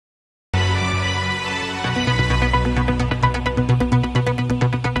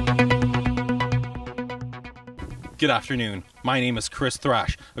Good afternoon. My name is Chris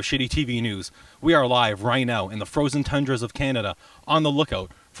Thrash of Shitty TV News. We are live right now in the frozen tundras of Canada on the lookout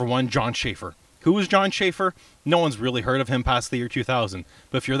for one Jon Schaffer. Who is Jon Schaffer? No one's really heard of him past the year 2000.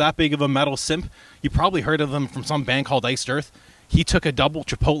 But if you're that big of a metal simp, you probably heard of him from some band called Iced Earth. He took a double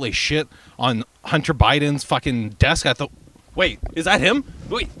Chipotle shit on Hunter Biden's fucking desk at the... Wait, is that him?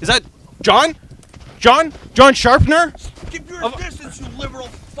 Wait, is that Jon? Jon Sharpner? Keep your distance, you liberal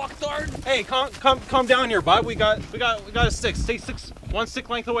fucktard! Hey, calm down here, bud. We got a stick. Stay one stick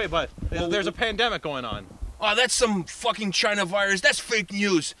length away, bud. There's a pandemic going on. Oh, that's some fucking China virus. That's fake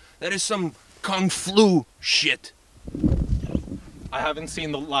news. That is some Kung Flu shit. I haven't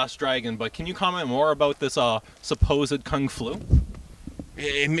seen The Last Dragon, but can you comment more about this supposed Kung Flu?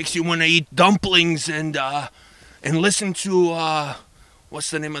 It makes you want to eat dumplings and listen to what's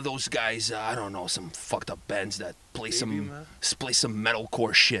the name of those guys? I don't know, some fucked up bands that play some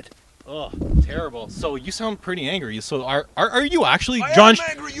metalcore shit. Oh, terrible. So you sound pretty angry. So are you actually Jon?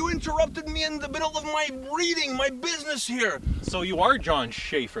 I am angry. You interrupted me in the middle of my reading, my business here. So you are Jon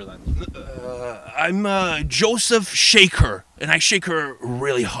Schaffer then? I'm Joseph Shaker, and I shake her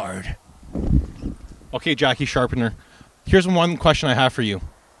really hard. Okay, Jackie Sharpener. Here's one question I have for you.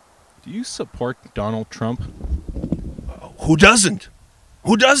 Do you support Donald Trump? Who doesn't?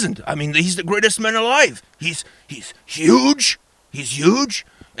 Who doesn't? I mean, he's the greatest man alive. He's huge. He's huge.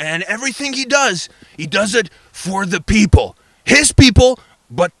 And everything he does it for the people. His people,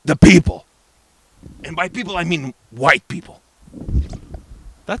 but the people. And by people, I mean white people.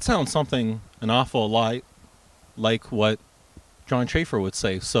 That sounds an awful lot like what Jon Schaffer would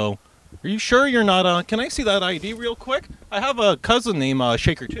say. So, are you sure you're not, can I see that ID real quick? I have a cousin named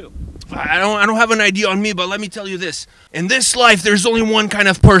Shaker too. I don't have an idea on me, but let me tell you this. In this life, there's only one kind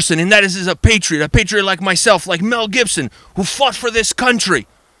of person, and that is a patriot like myself, like Mel Gibson, who fought for this country.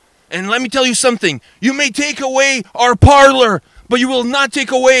 And let me tell you something. You may take away our parlor, but you will not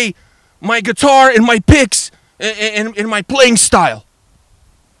take away my guitar and my picks and my playing style.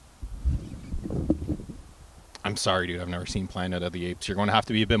 I'm sorry, dude. I've never seen Planet of the Apes. You're going to have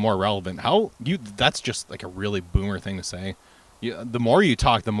to be a bit more relevant. That's just like a really boomer thing to say. The more you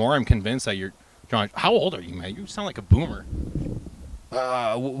talk, the more I'm convinced that you're Jon. How old are you, man? You sound like a boomer.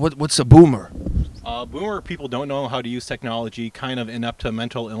 What's a boomer? Boomer people don't know how to use technology, kind of inept to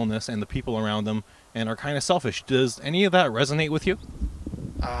mental illness and the people around them, and are kind of selfish. Does any of that resonate with you?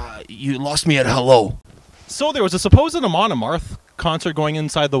 You lost me at hello. So there was a supposed Amon Amarth concert going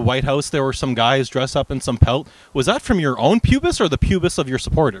inside the White House. There were some guys dressed up in some pelt. Was that from your own pubis or the pubis of your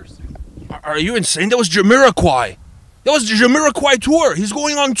supporters? Are you insane? That was Jamiroquai. That was the Jamiroquai tour. He's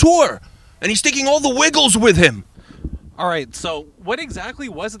going on tour, and he's taking all the Wiggles with him. All right, so what exactly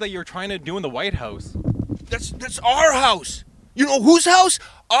was it that you're trying to do in the White House? That's our house. You know whose house?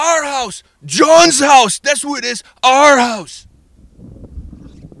 Our house. Jon's house. That's who it is. Our house.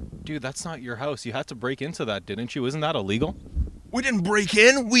 Dude, that's not your house. You had to break into that, didn't you? Isn't that illegal? We didn't break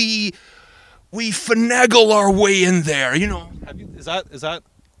in. We finagle our way in there, you know. Is that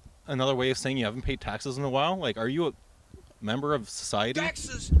another way of saying you haven't paid taxes in a while? Like, are you a member of society?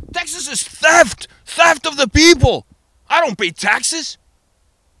 Taxes is theft. Theft of the people. I don't pay taxes.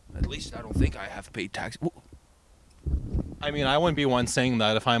 At least I don't think I have paid taxes. I mean, I wouldn't be one saying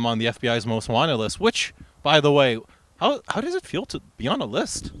that if I'm on the FBI's most wanted list, which, by the way, how does it feel to be on a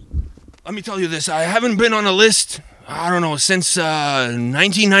list? Let me tell you this. I haven't been on a list, I don't know, since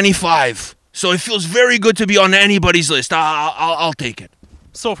 1995. So it feels very good to be on anybody's list. I'll take it.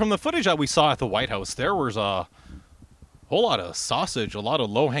 So from the footage that we saw at the White House, there was a whole lot of sausage, a lot of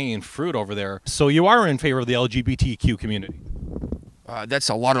low-hanging fruit over there. So you are in favor of the LGBTQ community? That's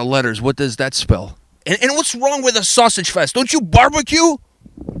a lot of letters. What does that spell? And what's wrong with a sausage fest? Don't you barbecue?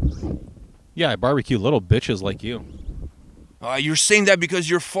 Yeah, I barbecue little bitches like you. You're saying that because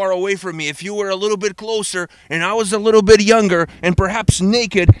you're far away from me. If you were a little bit closer and I was a little bit younger and perhaps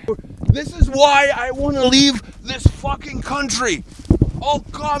naked, this is why I want to leave this fucking country. All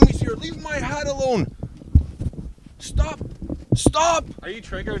commies here. Leave my hat alone. Stop. Stop. Are you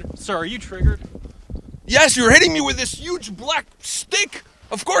triggered? Sir, are you triggered? Yes, you're hitting me with this huge black stick.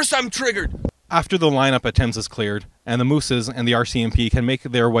 Of course I'm triggered. After the lineup at Tim's is cleared and the Mooses and the RCMP can make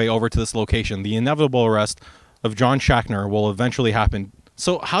their way over to this location, the inevitable arrest of Jon Schaffer will eventually happen.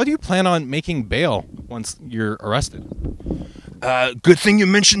 So how do you plan on making bail once you're arrested? Good thing you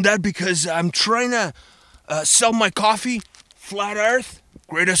mentioned that because I'm trying to sell my coffee. Flat Earth,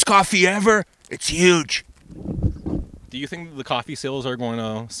 greatest coffee ever. It's huge. Do you think the coffee sales are going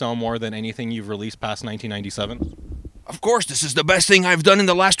to sell more than anything you've released past 1997? Of course, this is the best thing I've done in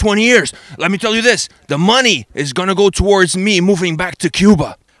the last 20 years. Let me tell you this. The money is going to go towards me moving back to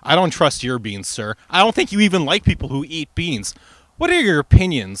Cuba. I don't trust your beans, sir. I don't think you even like people who eat beans. What are your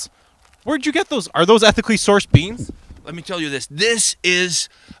opinions? Where'd you get those? Are those ethically sourced beans? Let me tell you this. This is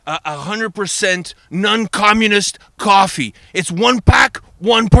 100% non-communist coffee. It's one pack,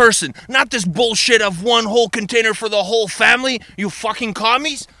 one person. Not this bullshit of one whole container for the whole family, you fucking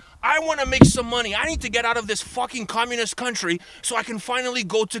commies. I want to make some money. I need to get out of this fucking communist country so I can finally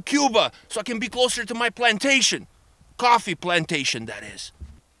go to Cuba, so I can be closer to my plantation. Coffee plantation, that is.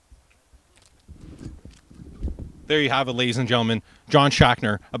 There you have it, ladies and gentlemen. Jon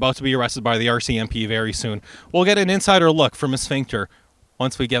Schaffer about to be arrested by the RCMP very soon. We'll get an insider look from his sphincter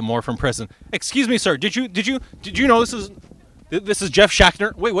once we get more from prison. Excuse me, sir. Did you know this is Jeff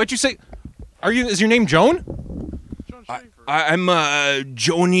Schaffer? Wait, what'd you say? Is your name Joan? I'm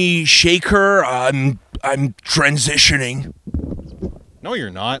Joni Shaker. I'm transitioning. No, you're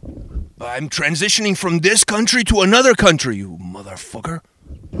not. I'm transitioning from this country to another country, you motherfucker.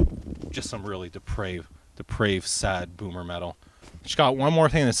 Just some really depraved, sad boomer metal. Just got one more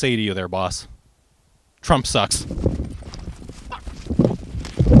thing to say to you there, boss. Trump sucks.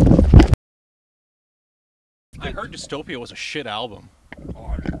 I heard Dystopia was a shit album.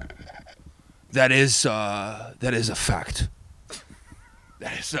 That is a fact.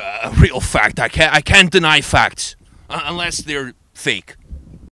 That is a real fact. I can't deny facts unless they're fake.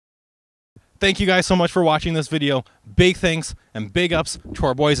 Thank you guys so much for watching this video. Big thanks and big ups to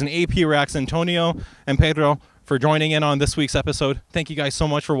our boys in A&P-REACTS, Antonio and Pedro, for joining in on this week's episode. Thank you guys so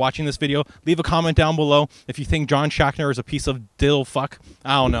much for watching this video. Leave a comment down below if you think Jon Schaffer is a piece of dill fuck.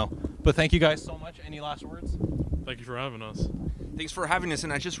 I don't know. But thank you guys so much. Any last words? Thank you for having us. Thanks for having us,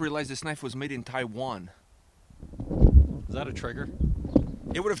 and I just realized this knife was made in Taiwan. Is that a trigger?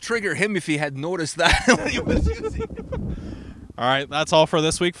 It would have triggered him if he had noticed that when he was using it. All right, that's all for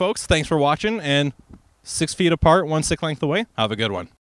this week, folks. Thanks for watching, and 6 feet apart, 1 stick length away. Have a good one.